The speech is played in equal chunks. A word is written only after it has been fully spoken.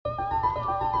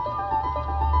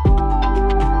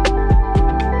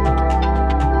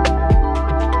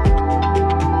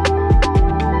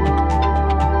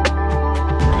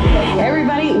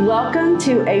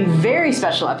to a very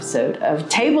special episode of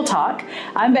Table Talk.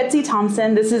 I'm Betsy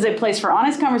Thompson. This is a place for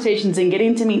honest conversations and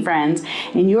getting to meet friends.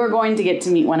 And you are going to get to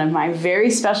meet one of my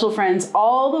very special friends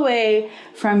all the way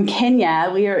from Kenya.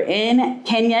 We are in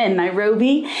Kenya, in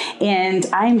Nairobi. And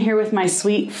I'm here with my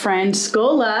sweet friend,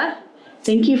 Scola.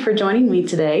 Thank you for joining me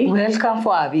today. Welcome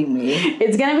for having me.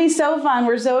 It's going to be so fun.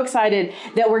 We're so excited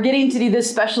that we're getting to do this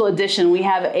special edition. We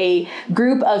have a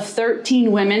group of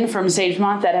 13 women from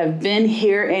Sagemont that have been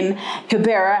here in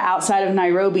Kibera outside of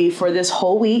Nairobi for this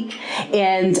whole week.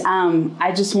 And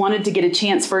I just wanted to get a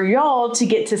chance for y'all to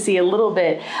get to see a little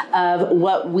bit of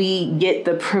what we get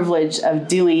the privilege of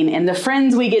doing and the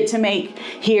friends we get to make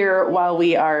here while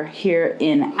we are here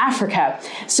in Africa.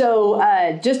 So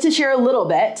just to share a little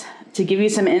bit, to give you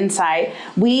some insight,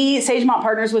 Sagemont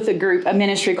partners with a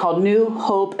ministry called New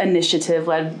Hope Initiative,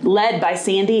 led by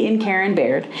Sandy and Karen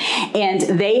Baird. And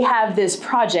they have this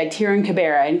project here in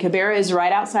Kibera. And Kibera is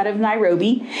right outside of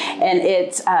Nairobi. And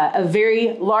it's a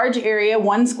very large area,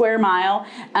 1 square mile,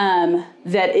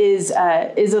 that is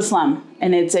a slum.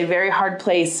 And it's a very hard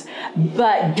place,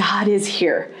 but God is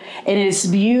here. And it is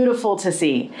beautiful to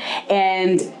see.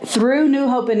 And through New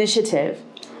Hope Initiative,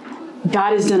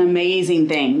 God has done amazing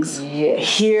things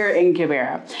here in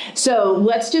Kibera. So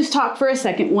let's just talk for a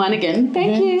second. One again.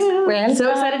 Thank you. Welcome. So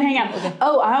excited to hang out. Okay.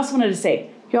 Oh, I also wanted to say,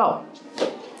 y'all,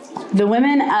 the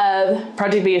women of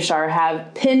Project Biashara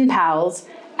have pen pals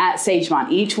at Sagemont.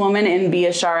 Each woman in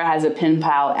Biashara has a pen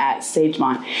pal at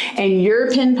Sagemont. And your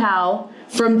pen pal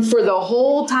for the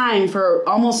whole time, for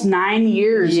almost 9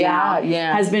 years now,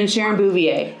 has been Sharon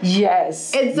Bouvier.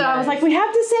 Yes. And so I was like, we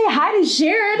have to say hi to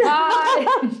Sharon.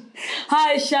 Hi.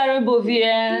 Hi, Sharon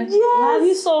Bouvier. Yes. Love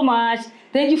you so much.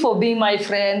 Thank you for being my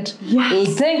friend.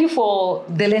 Yes. Thank you for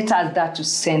the letters that you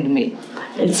send me.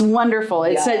 It's wonderful.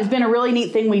 It's been a really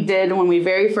neat thing we did when we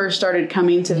very first started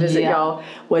coming to visit y'all,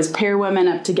 was pair women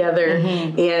up together.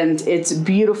 Mm-hmm. And it's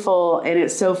beautiful and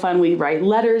it's so fun. We write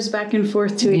letters back and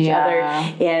forth to each other.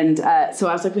 And so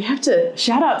I was like, we have to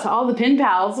shout out to all the pen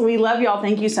pals. We love y'all.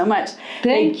 Thank you so much.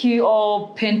 Thank you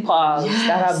all pen pals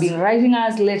that have been writing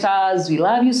us letters. We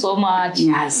love you so much.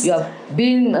 Yes. You have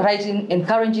been writing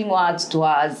encouraging words to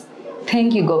us.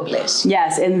 Thank you. God bless.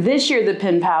 Yes. And this year, the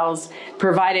pen pals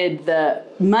provided the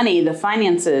money, the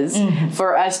finances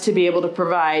for us to be able to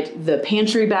provide the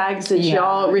pantry bags that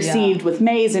y'all received with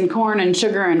maize and corn and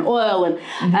sugar and oil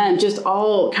and just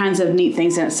all kinds of neat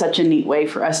things. And it's such a neat way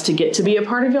for us to get to be a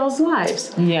part of y'all's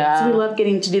lives. Yeah. So we love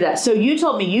getting to do that. So you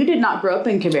told me you did not grow up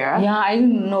in Kibera. Yeah, I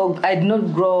did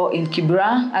not grow in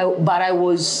Kibera, but I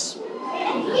was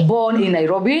born in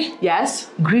Nairobi. Yes.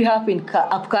 Grew up in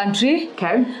upcountry.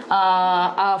 Okay.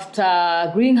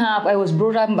 After growing up, I was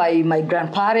brought up by my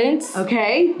grandparents.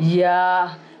 Okay.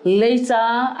 Yeah. Later,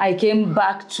 I came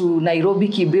back to Nairobi,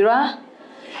 Kibera.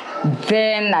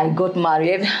 Then I got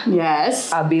married.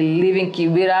 Yes. I've been living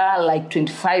Kibera like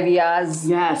 25 years.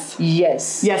 Yes.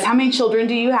 Yes. Yes. How many children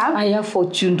do you have? I have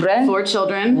 4 children. 4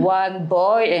 children. 1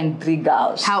 boy and 3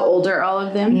 girls. How old are all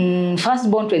of them?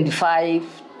 Firstborn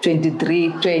 25. 23,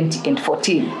 20, and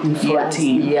 14. And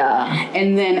 14. Yes, yeah.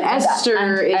 And then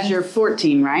Esther is your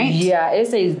 14, right? Yeah,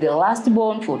 Esther is the last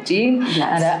born, 14. Yes.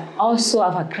 And I also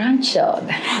have a grandchild.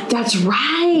 That's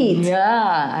right.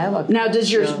 Yeah, I have a Now,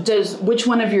 which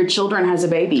one of your children has a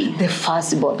baby? The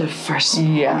firstborn. The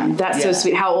firstborn. Yeah. That's so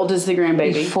sweet. How old is the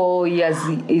grandbaby? 4 years.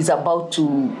 Is about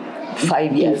to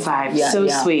 5 years. 5.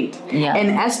 Sweet. Yeah.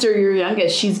 And Esther, your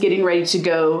youngest, she's getting ready to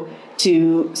go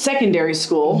to secondary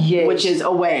school, which is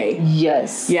away.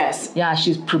 Yes. Yes. Yeah,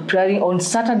 she's preparing on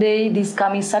Saturday, this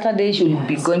coming Saturday, she will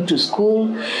be going to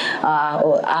school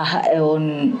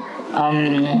on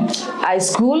high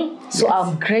school. So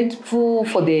I'm grateful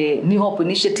for the New Hope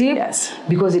Initiative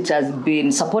because it has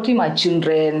been supporting my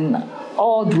children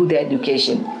all through their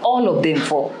education, all of them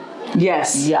 4.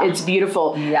 Yes, it's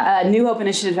beautiful. Yeah. New Hope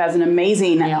Initiative has an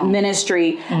amazing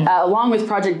ministry, along with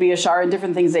Project Biashara and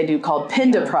different things they do called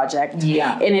Pinda Project.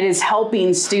 Yeah. And it is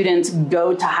helping students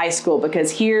go to high school because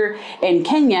here in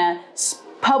Kenya,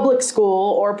 public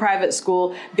school or private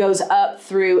school goes up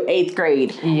through 8th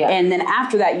grade. Yeah. And then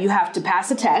after that, you have to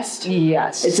pass a test.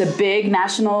 Yes. It's a big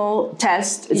national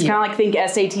test. It's kind of like, think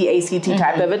SAT, ACT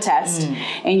type of a test.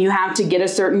 And you have to get a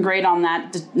certain grade on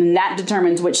that. And that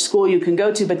determines which school you can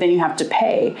go to, but then you have to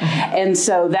pay. And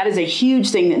so that is a huge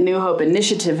thing that New Hope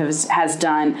Initiative has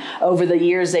done over the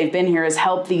years they've been here, is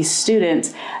help these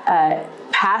students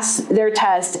pass their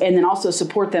test and then also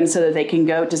support them so that they can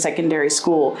go to secondary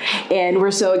school. And we're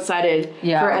so excited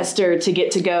for Esther to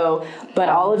get to go. But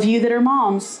all of you that are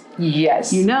moms,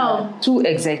 you know, too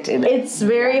excited. It's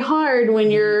very hard when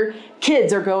your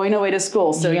kids are going away to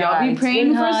school. So y'all be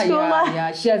praying for Scola.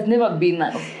 Yeah, she has never been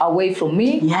away from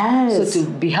me. Yes. So to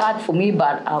be hard for me,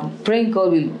 but I'm praying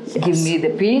God will give me the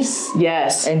peace.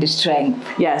 Yes. And the strength.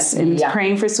 Yes. And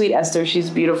praying for sweet Esther. She's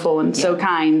beautiful and so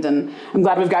kind. And I'm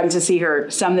glad we've gotten to see her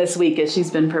some this week as she's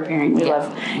been preparing. We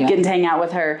love getting to hang out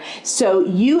with her. So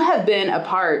you have been a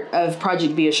part of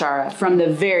Project Biashara from the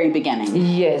very beginning.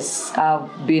 Yes.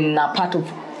 I've been a part of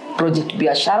Project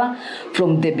Biashara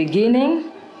from the beginning.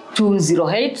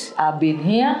 2008, I've been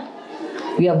here.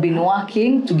 We have been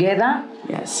working together.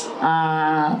 Yes.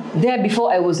 There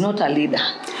before I was not a leader.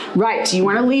 Right. You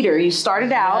weren't a leader. You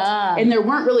started out and there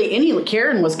weren't really any.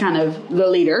 Karen was kind of the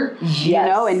leader, you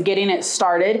know, and getting it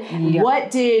started. Yeah.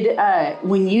 What did,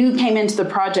 when you came into the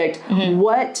project,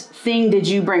 what thing did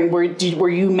you bring? Were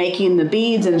you making the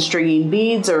beads and stringing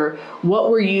beads, or what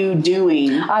were you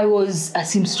doing? I was a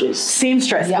seamstress.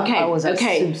 Seamstress. Yeah, okay. I was a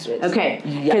seamstress. Okay.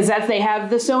 Because they have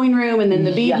the sewing room and then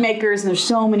the bead makers, and there's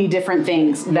so many different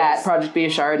things that Project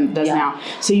Biashara does now.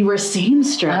 So you were a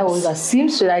seamstress. I was a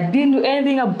seamstress. I didn't do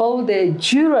anything about the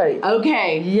jewelry.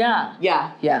 Okay. Yeah.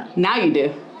 Yeah. Yeah. Now you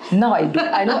do. No, I do.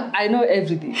 I know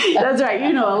everything. That's right.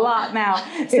 You know a lot now.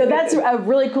 So that's a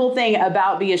really cool thing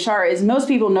about Biashara is most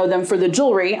people know them for the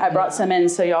jewelry. I brought some in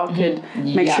so y'all could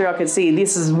make sure y'all could see.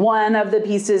 This is one of the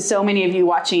pieces. So many of you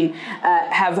watching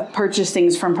have purchased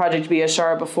things from Project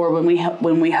Biashara before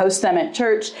when we host them at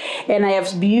church, and they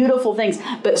have beautiful things.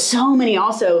 But so many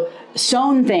also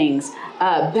sewn things.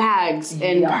 Bags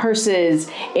and purses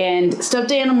and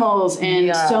stuffed animals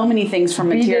and so many things from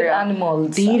material.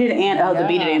 Beaded animals. The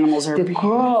beaded animals are the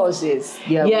crosses.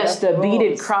 Yes, the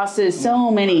beaded crosses.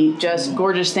 So many just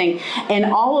gorgeous things. And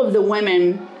all of the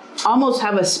women almost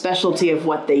have a specialty of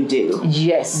what they do.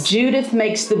 Yes. Judith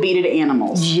makes the beaded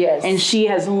animals. Yes. And she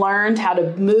has learned how to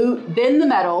bend the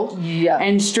metal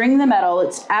and string the metal.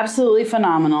 It's absolutely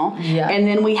phenomenal. Yeah. And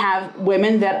then we have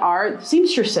women that are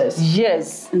seamstresses.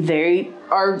 Yes. They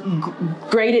are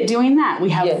great at doing that. We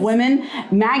have women.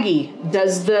 Maggie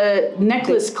does the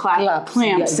necklace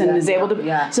clamps and is able to.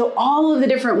 Yeah. So all of the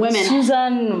different women.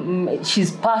 Susan,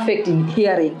 she's perfect in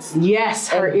earrings. Yes,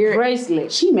 her ear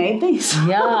bracelet. She made these.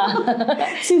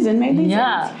 Yeah. Susan made these.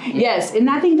 Yeah. Yes, and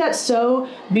I think that's so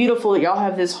beautiful. Y'all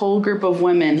have this whole group of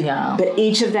women, but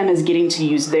each of them is getting to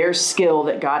use their skill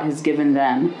that God has given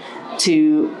them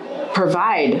to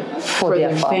provide for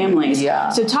their families. Yeah.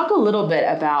 So talk a little bit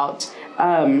about.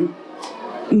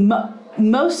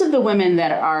 Most of the women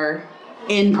that are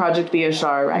in Project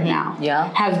Biashara right now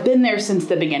have been there since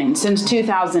the beginning, since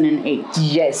 2008.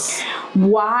 Yes.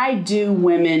 Why do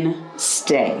women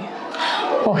stay?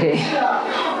 Okay.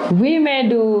 Women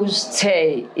do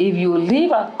stay if you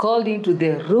live according to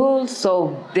the rules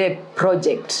of the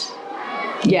project.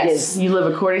 Yes. You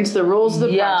live according to the rules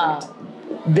of the project.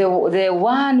 The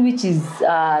one which is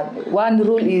one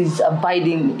rule is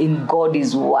abiding in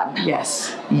God's word.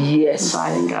 Yes. Yes.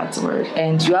 Abiding God's word.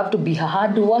 And you have to be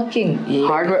hardworking.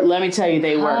 Hard work. Let me tell you,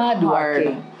 they work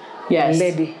hard. Yes.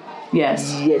 Lady.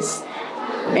 Yes. Yes.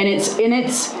 And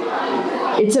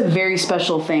it's a very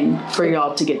special thing for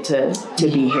y'all to get to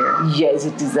be here. Yes,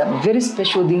 it is a very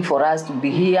special thing for us to be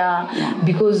here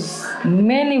because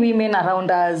many women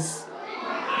around us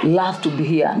love to be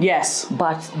here. Yes.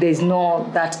 But there's no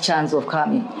that chance of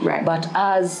coming. Right. But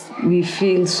as we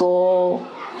feel so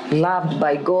loved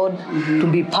by God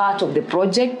to be part of the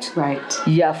project. Right.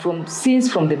 Yeah,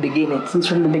 since from the beginning. Since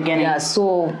from the beginning. Yeah,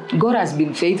 so God has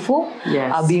been faithful.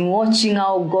 Yes. I've been watching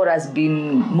how God has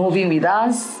been moving with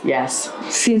us. Yes.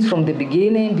 Since from the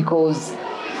beginning because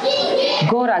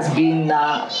God has been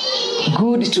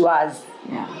good to us.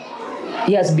 Yeah.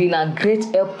 He has been a great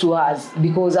help to us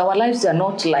because our lives are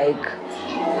not like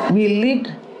we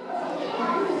lived.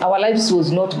 Our lives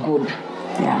was not good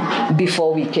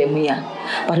before we came here.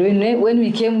 But when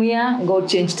we came here, God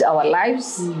changed our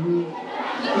lives.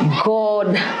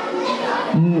 God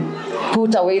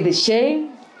put away the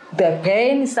shame, the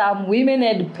pain. Some women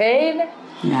had pain,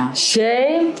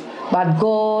 shame. But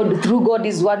God, through God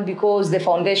is one because the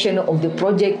foundation of the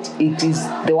project, it is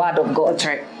the word of God. That's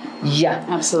right. Yeah,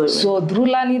 absolutely. So through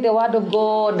learning the word of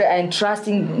God and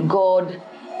trusting God,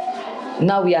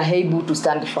 now we are able to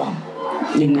stand firm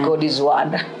in God's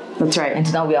word. That's right.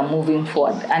 And now we are moving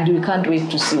forward, and we can't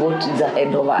wait to see what is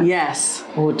ahead of us. Yes.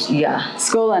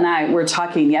 Scola and I were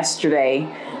talking yesterday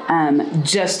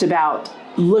just about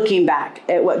looking back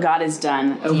at what God has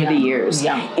done over the years.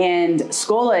 Yeah. And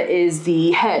Scola is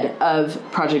the head of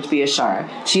Project Biashara.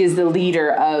 She is the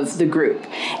leader of the group.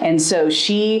 And so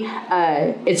she,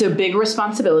 it's a big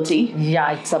responsibility.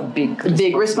 Yeah, it's a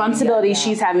big responsibility. Yeah.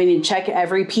 She's having to check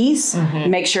every piece,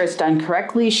 make sure it's done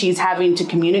correctly. She's having to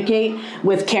communicate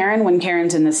with Karen when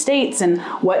Karen's in the States and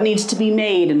what needs to be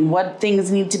made and what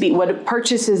things need to be, what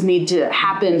purchases need to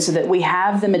happen so that we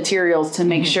have the materials to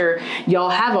make sure y'all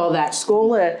have all that.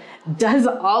 Scola does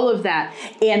all of that.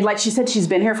 And like she said, she's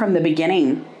been here from the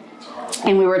beginning.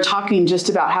 And we were talking just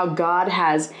about how God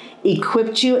has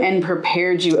equipped you and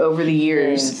prepared you over the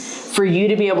years for you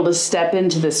to be able to step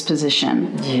into this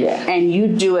position. Yeah. And you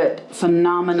do it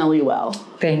phenomenally well.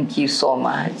 Thank you so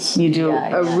much. You do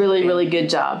a really good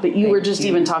job. But you were just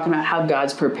even talking about how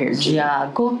God's prepared you.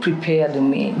 Yeah, God prepared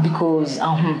me because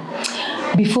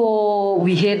before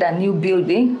we had a new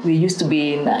building, we used to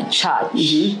be in a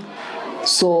church.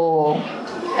 So,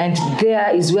 and there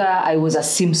is where I was a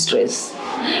seamstress.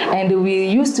 And we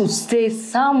used to stay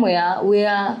somewhere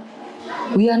where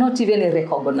we are not even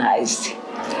recognized.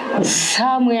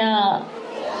 Somewhere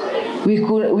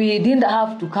we didn't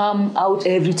have to come out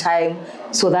every time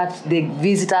so that the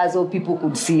visitors or people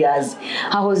could see us.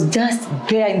 I was just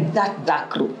there in that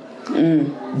dark room.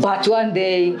 But one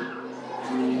day,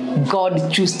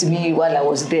 God chose me while I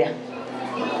was there.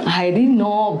 I didn't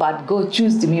know, but God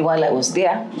chose me while I was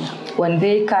there. One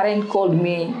day, Karen called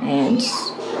me and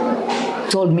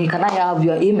told me, "Can I have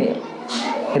your email?"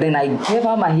 And then I gave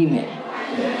her my email.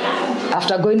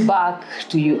 After going back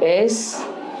to US,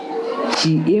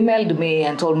 she emailed me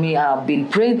and told me, "I've been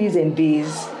praying this and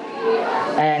this,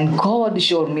 and God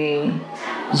showed me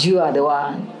you are the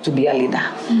one to be a leader.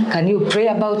 Can you pray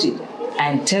about it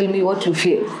and tell me what you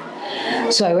feel?"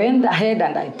 So I went ahead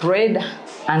and I prayed.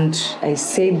 And I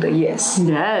said yes.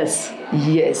 Yes.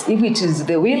 Yes. If it is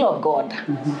the will of God,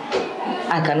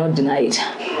 I cannot deny it.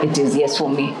 It is yes for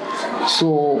me.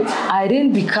 So I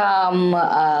didn't become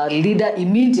a leader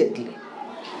immediately.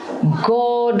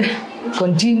 God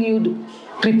continued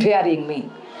preparing me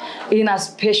in a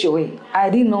special way. I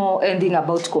didn't know anything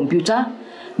about computer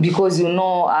because,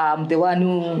 I'm the one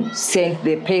who sent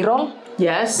the payroll.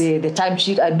 Yes. The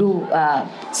timesheet, I do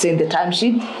send the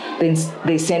timesheet, then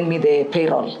they send me the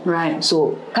payroll. Right.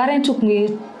 So Karen took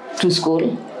me to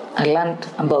school. I learned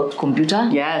about computer.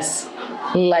 Yes.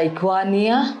 Like 1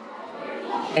 year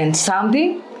and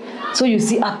something. So you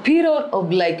see, a period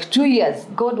of like 2 years,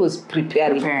 God was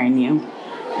preparing you.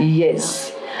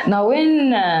 Yes. Now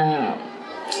when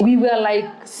we were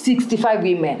like 65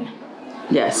 women.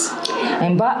 Yes.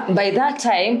 And by that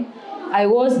time, I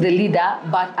was the leader,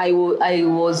 but I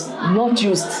was not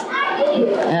used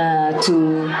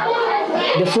to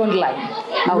the front line.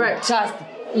 I was just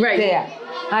there.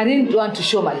 I didn't want to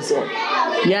show myself.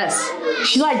 Yes.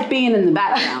 She liked being in the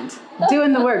background,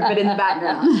 doing the work, but in the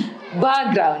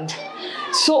background.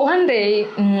 So one day,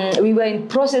 we were in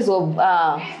process of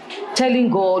telling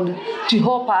God to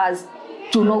help us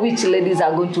to know which ladies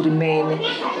are going to remain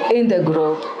in the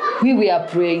group. We were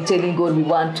praying, telling God we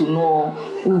want to know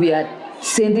who we are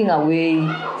sending away,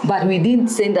 but we didn't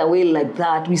send away like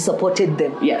that. We supported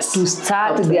them to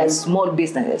start their small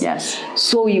businesses. Yes.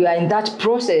 So we were in that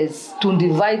process to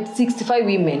divide 65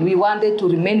 women. We wanted to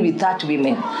remain with 30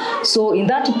 women. So in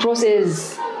that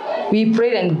process, we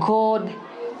prayed and God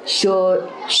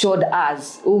showed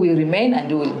us who will remain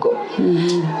and who will go.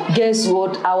 Guess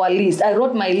what? Our list. I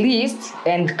wrote my list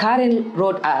and Karen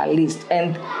wrote our list,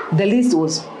 and the list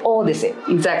was all the same.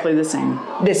 Exactly the same.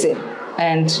 The same.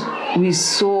 And we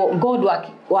saw God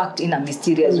worked in a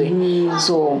mysterious way.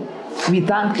 So we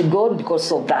thanked God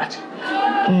because of that.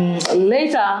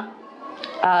 Later,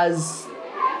 as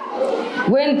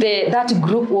when that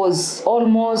group was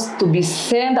almost to be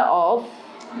sent off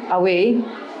away,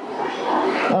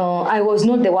 I was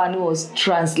not the one who was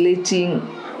translating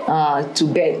to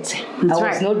Betsy. I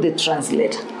was not the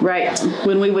translator. Right.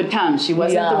 When we would come, she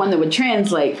wasn't the one that would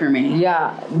translate for me.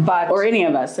 Yeah, or any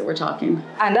of us that were talking.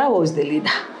 And I was the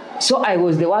leader. So I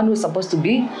was the one who was supposed to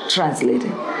be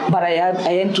translated. But I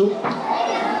had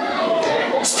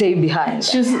to stay behind.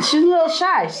 She was a little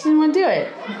shy. She didn't want to do it.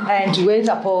 And to wait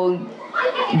upon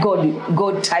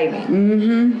God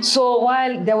timing. So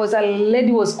while there was a lady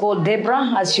who was called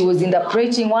Deborah, as she was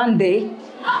interpreting one day,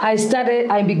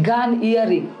 I began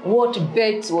hearing what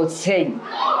Betsy was saying.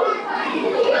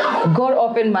 God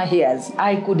opened my ears.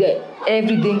 I could hear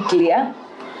everything clear.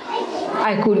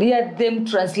 I could hear them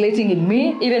translating in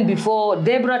me. Even before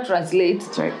Deborah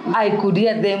translates, I could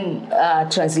hear them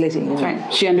translating in me.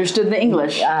 She understood the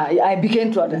English. I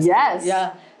began to understand. Yes.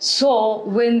 Yeah. So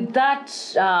when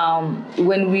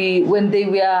we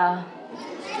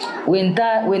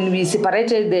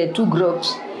separated the two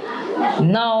groups,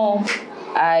 now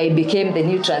I became the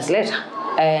new translator,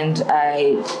 and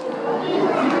I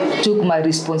took my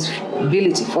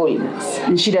responsibility fully.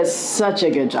 And she does such a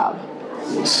good job.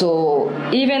 So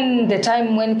even the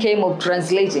time when came of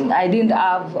translating, I didn't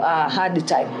have a hard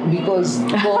time because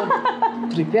God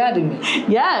prepared me.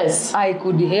 Yes. I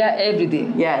could hear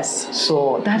everything. Yes.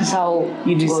 So that's how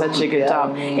you do such a good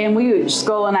job. And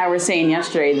Scola and I were saying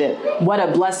yesterday that what a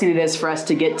blessing it is for us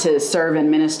to get to serve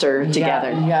and minister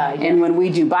together. Yeah. And when we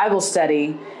do Bible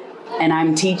study, and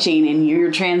I'm teaching and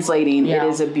you're translating, it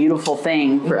is a beautiful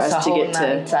thing for us to get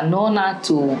to. It's an honor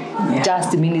to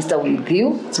just minister with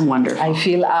you. It's wonderful. I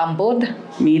feel humbled.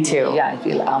 Me too. Yeah, I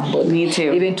feel humbled. Me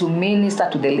too. Even to minister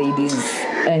to the ladies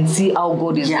and see how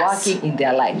God is working in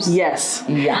their lives. Yes.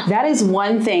 Yeah. That is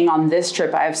one thing on this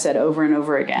trip I've said over and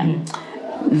over again.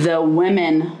 Mm-hmm. The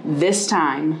women this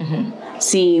time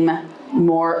seem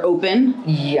more open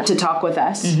to talk with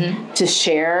us, to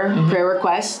share prayer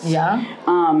requests. Yeah.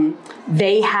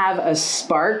 They have a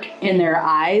spark in their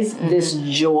eyes, this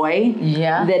joy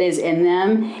that is in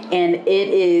them, and it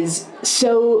is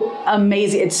so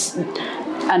amazing. It's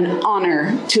an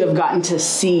honor to have gotten to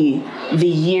see the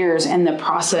years and the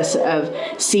process of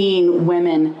seeing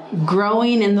women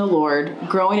growing in the Lord,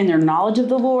 growing in their knowledge of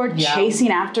the Lord, chasing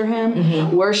after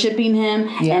Him, worshiping Him,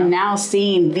 and now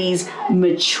seeing these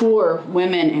mature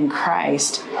women in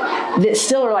Christ that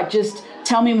still are like, just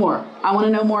tell me more. I want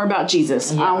to know more about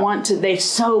Jesus. They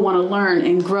so want to learn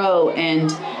and grow,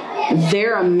 and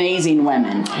they're amazing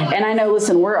women. And I know,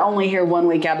 listen, we're only here 1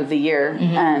 week out of the year,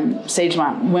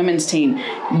 Sagemont women's team.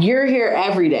 You're here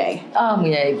every day. Yeah,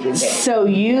 every day. So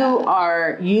you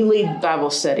lead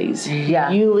Bible studies. Yeah.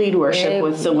 You lead worship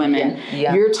with the women.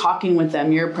 Yeah. You're talking with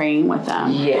them. You're praying with them.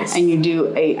 Yes. And you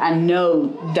do I know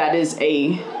that is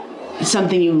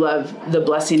something you love, the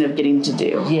blessing of getting to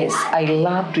do. Yes, I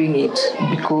love doing it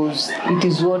because it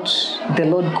is what the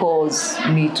Lord calls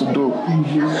me to do in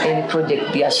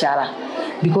Project Biashara.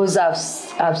 Because I've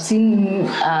seen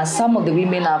some of the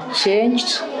women have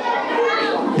changed.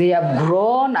 They have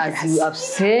grown, as you have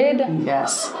said.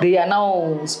 Yes. They are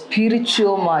now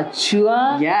spiritual,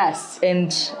 mature. Yes.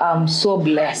 And I'm so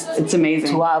blessed. It's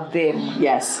amazing to have them.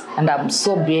 Yes. And I'm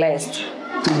so blessed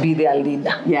to be their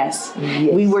leader. Yes.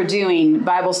 We were doing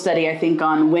Bible study, I think,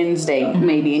 on Wednesday,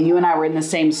 maybe, and you and I were in the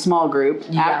same small group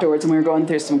afterwards, and we were going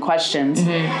through some questions.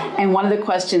 And one of the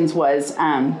questions was,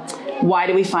 why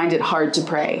do we find it hard to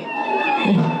pray?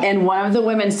 And one of the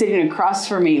women sitting across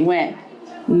from me went,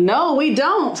 no, we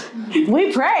don't.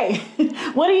 We pray.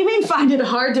 What do you mean find it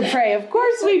hard to pray? Of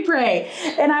course we pray.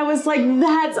 And I was like,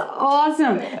 that's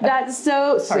awesome. That's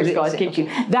so, sorry, I kicked you.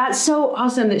 That's so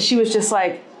awesome that she was just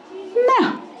like,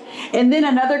 no. And then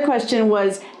another question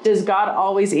was, does God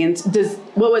always answer, does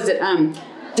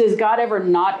God ever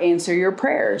not answer your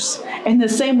prayers? And the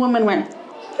same woman went,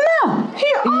 no,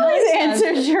 He always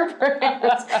answers your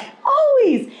prayers.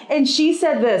 Always. And she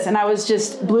said this, and I was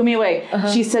just, blew me away.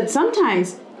 She said,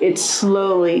 sometimes it's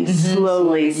slowly.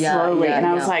 And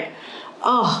I was like,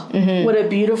 oh, what a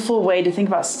beautiful way to think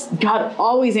about. God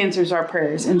always answers our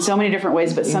prayers in so many different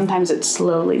ways, but sometimes it's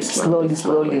slowly. And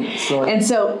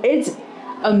so it's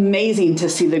amazing to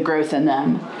see the growth in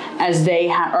them as they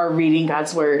are reading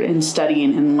God's word and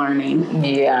studying and learning.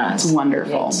 Yeah. It's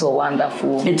wonderful. Yeah, it's so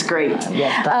wonderful. It's great.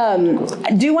 I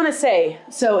do want to say,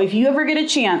 so if you ever get a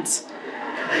chance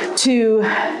to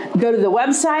go to the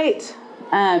website,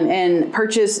 and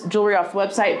purchase jewelry off the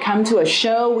website, come to a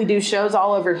show. We do shows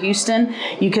all over Houston.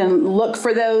 You can look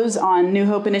for those on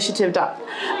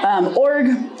newhopeinitiative.org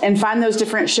and find those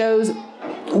different shows.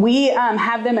 We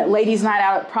have them at Ladies Night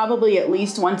Out probably at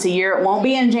least once a year. It won't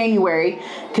be in January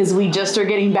because we just are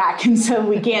getting back, and so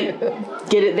we can't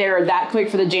get it there that quick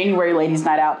for the January Ladies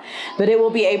Night Out. But it will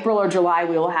be April or July.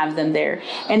 We will have them there.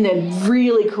 And the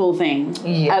really cool thing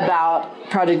about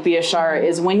Project Biashara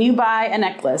is when you buy a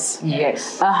necklace,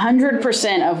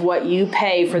 100% of what you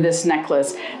pay for this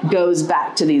necklace goes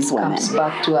back to these women. Comes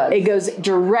back to us. It goes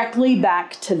directly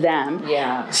back to them,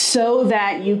 so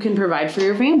that you can provide for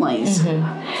your families.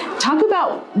 Talk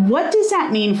about, what does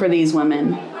that mean for these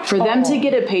women? For them to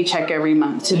get a paycheck every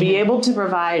month, to be able to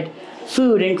provide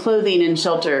food and clothing and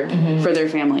shelter for their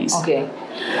families. Okay.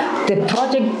 The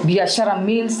Project Biashara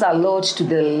means a lot to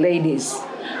the ladies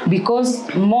because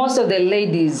most of the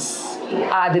ladies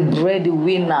are the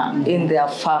breadwinner in their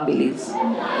families.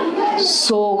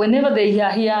 So whenever they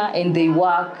are here and they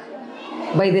work,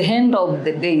 by the end of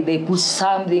the day, they put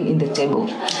something in the table.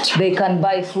 They can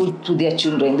buy food to their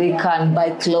children. They can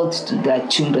buy clothes to their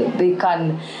children. They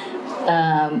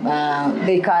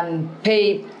can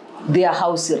pay their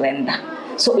house rent.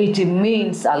 So it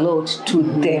means a lot to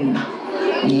them.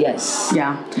 Yes.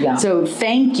 Yeah. So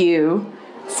thank you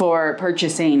for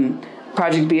purchasing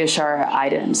Project Biashara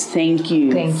items. Thank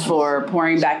you for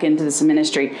pouring back into this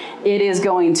ministry. It is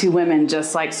going to women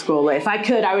just like Scola. If I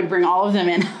could, I would bring all of them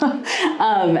in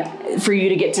for you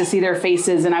to get to see their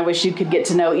faces, and I wish you could get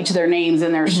to know each of their names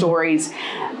and their stories.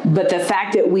 But the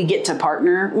fact that we get to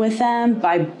partner with them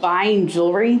by buying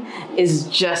jewelry is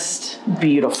just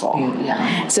beautiful.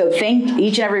 Yeah. So thank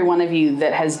each and every one of you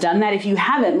that has done that. If you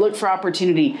haven't, look for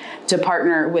opportunity to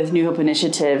partner with New Hope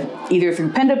Initiative, either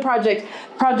through Penda Project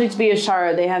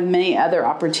Biashara. They have many other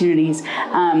opportunities.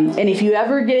 And if you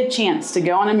ever get a chance to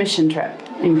go on a mission trip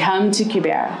and come to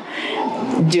Kibera,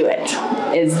 do it.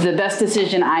 It's the best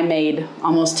decision I made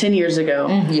almost 10 years ago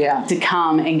to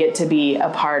come and get to be a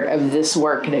part of this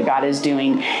work that God is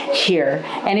doing here.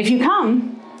 And if you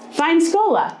come, find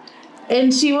Scola,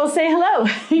 and she will say hello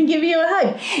and give you a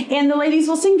hug, and the ladies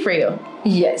will sing for you.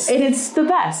 Yes. And it's the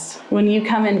best when you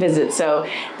come and visit. So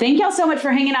thank y'all so much for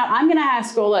hanging out. I'm going to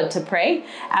ask Scola to pray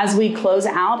as we close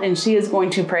out, and she is going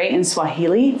to pray in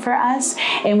Swahili for us.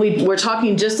 And we were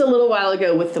talking just a little while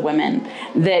ago with the women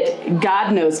that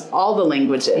God knows all the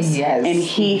languages. Yes. And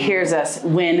he hears us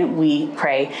when we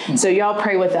pray. So y'all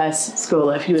pray with us,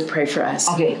 Scola, if you would pray for us.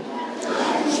 Okay.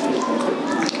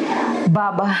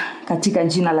 Baba, katika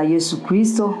jina la Yesu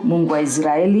Kristo, Mungu wa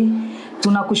Israeli,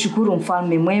 tunakushukuru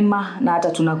mfalme mwema, na hata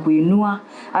tunakuinua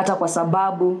hata kwa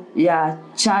sababu ya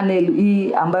channel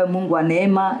hii ambayo Mungu wa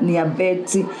neema ni ya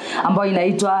Betsy, ambayo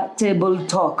inaitwa Table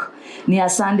Talk. Ni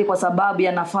asante kwa sababu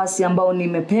ya nafasi ambayo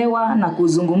nimepewa na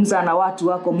kuzungumza na watu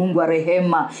wako, Mungu wa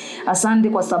rehema. Asante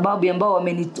kwa sababu ambao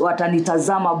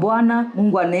watanitazama Bwana.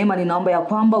 Mungu wa neema, ninaomba ya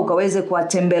kwamba ukaweze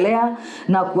kuwatembelea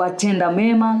na kuwatenda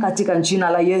mema katika jina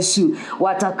la Yesu.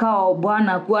 Watakao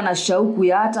Bwana kuwa na shauku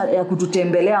ya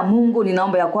kututembelea, Mungu,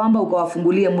 ninaomba ya kwamba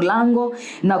ukawafungulie mlango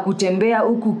na kutembea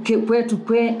huku kwetu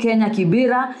Kenya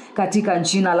Kibera katika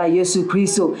jina la Yesu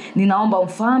Kristo. Ninaomba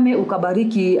mfalme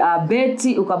ukabariki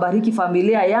Betsy, ukabariki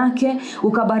familia yake,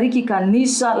 ukabariki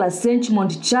kanisa la St.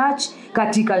 Mont Church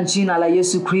katika jina la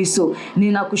Yesu Kristo.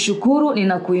 Ninakushukuru,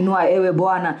 ninakuinua ewe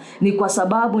Bwana. Ni kwa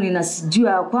sababu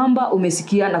ninajua kwamba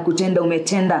umesikia na kutenda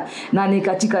umetenda. Na ni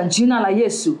katika jina la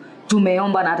Yesu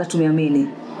tumeomba na hata tumeamini.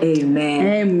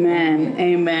 Amen. Amen.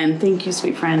 Amen. Thank you,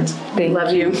 sweet friend.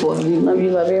 Love you.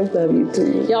 Love you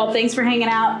too. Y'all, thanks for hanging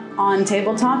out on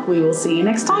Table Talk. We will see you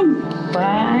next time.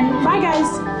 Bye. Bye,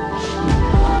 guys.